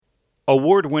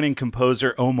Award-winning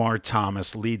composer Omar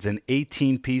Thomas leads an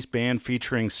 18-piece band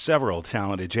featuring several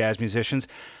talented jazz musicians.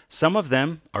 Some of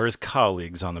them are his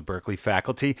colleagues on the Berklee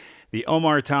faculty. The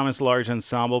Omar Thomas Large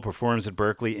Ensemble performs at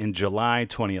Berklee in July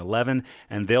 2011,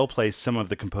 and they'll play some of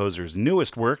the composer's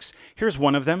newest works. Here's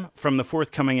one of them from the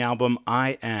forthcoming album,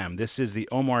 I Am. This is the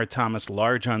Omar Thomas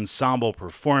Large Ensemble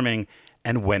performing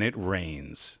And When It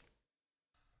Rains.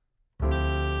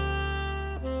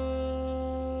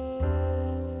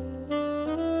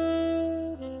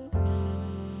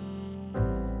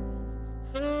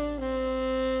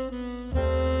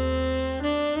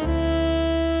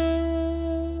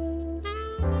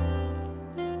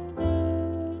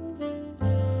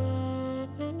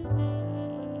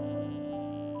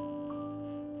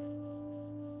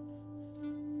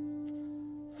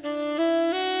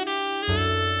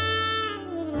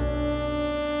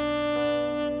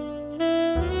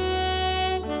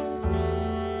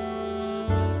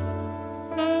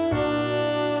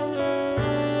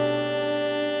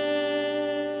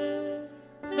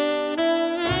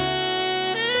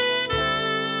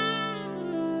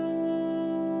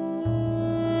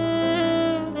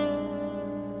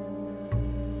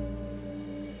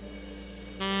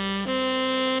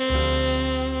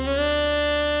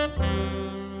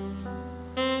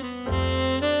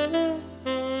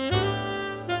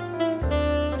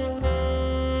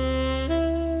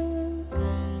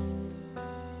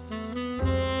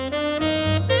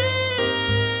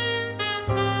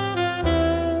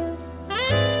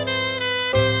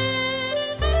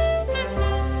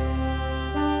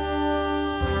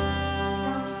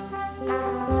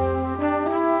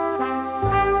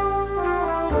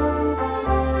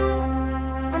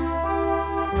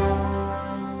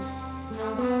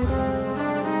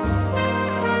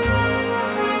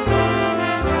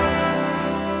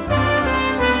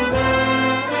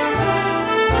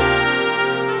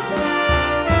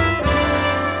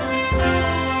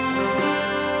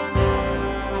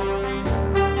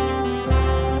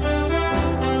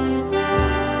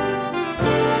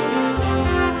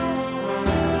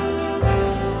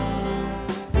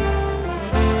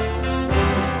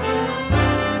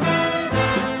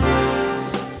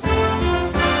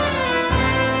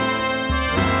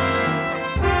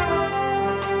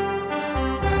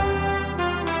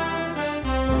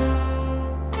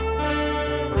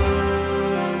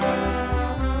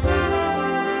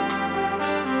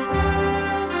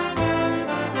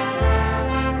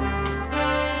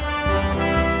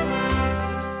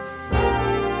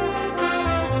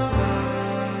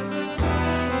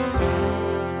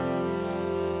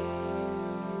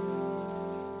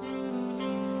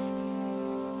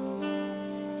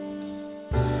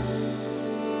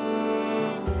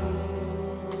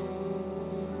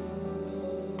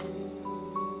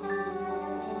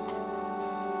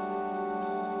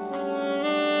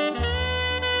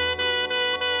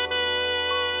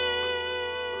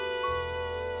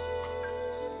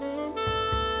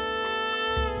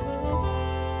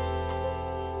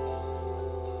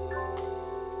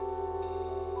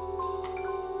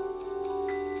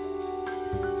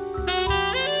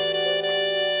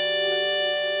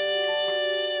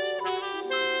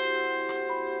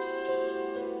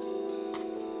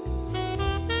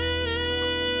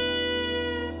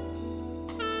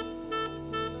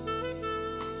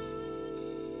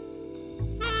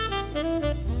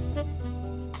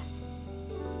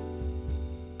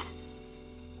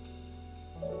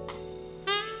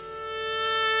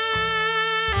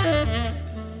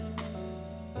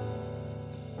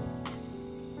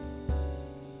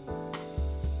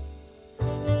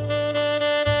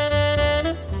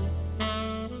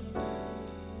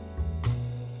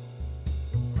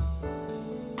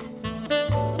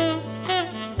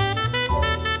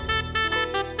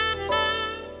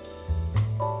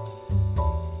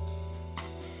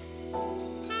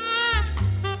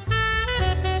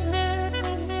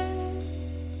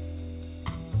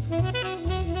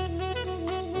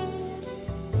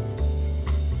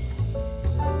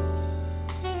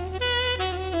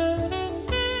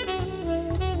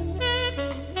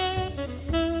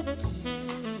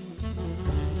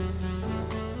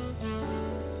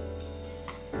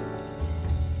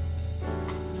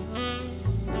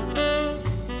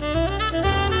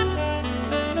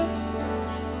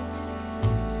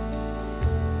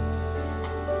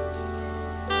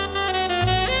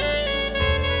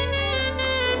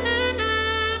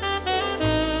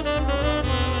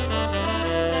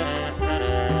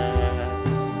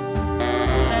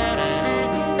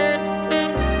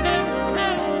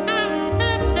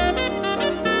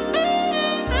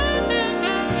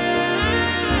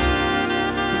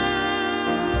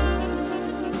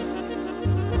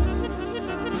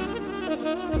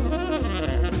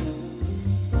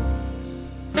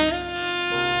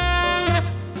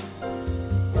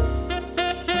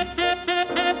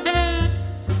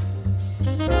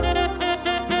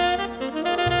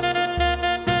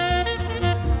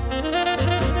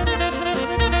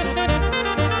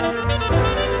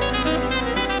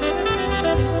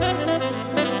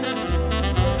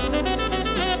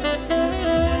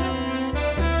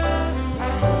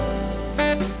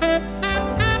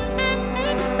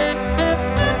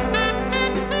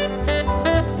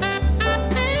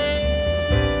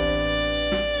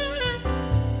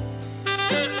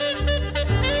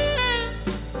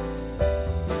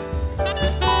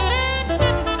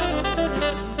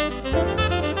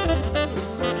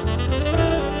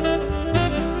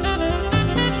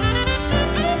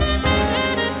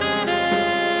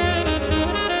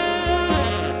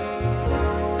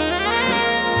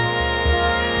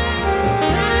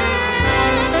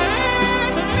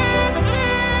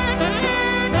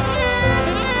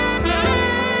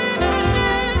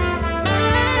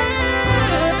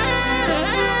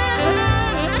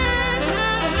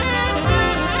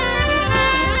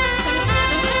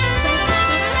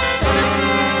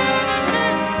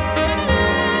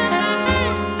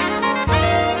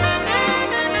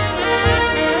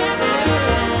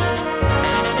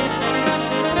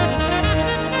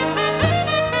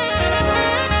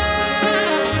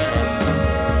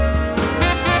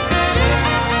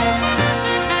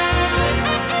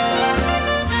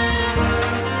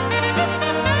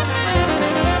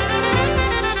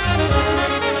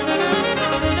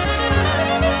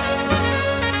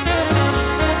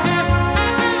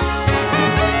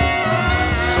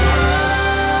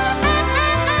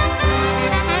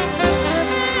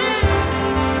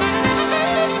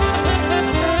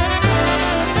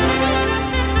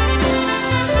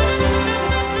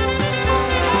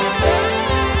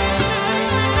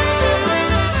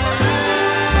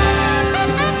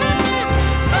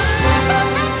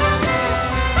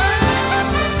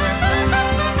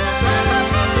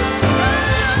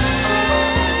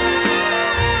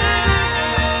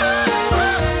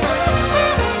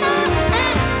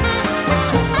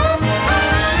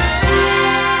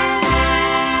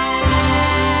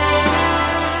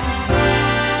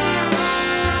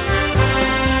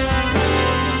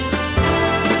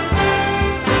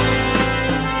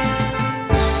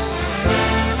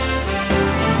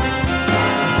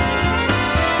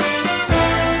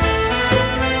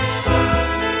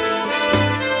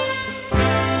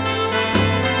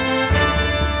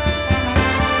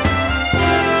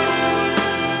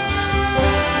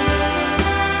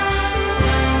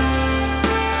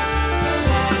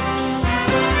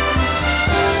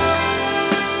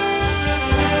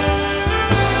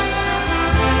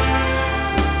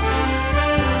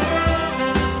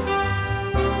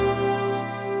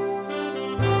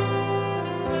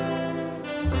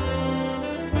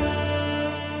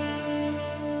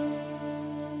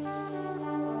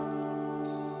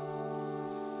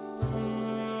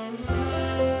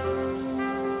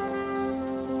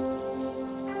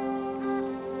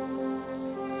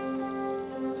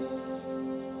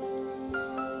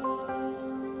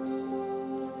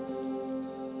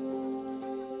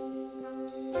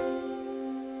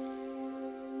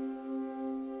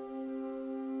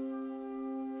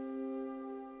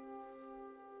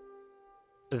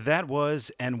 That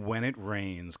was And When It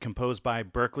Rains, composed by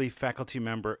Berklee faculty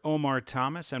member Omar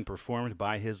Thomas and performed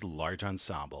by his large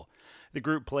ensemble. The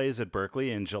group plays at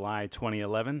Berklee in July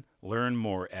 2011. Learn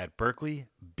more at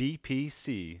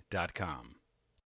berkleybpc.com.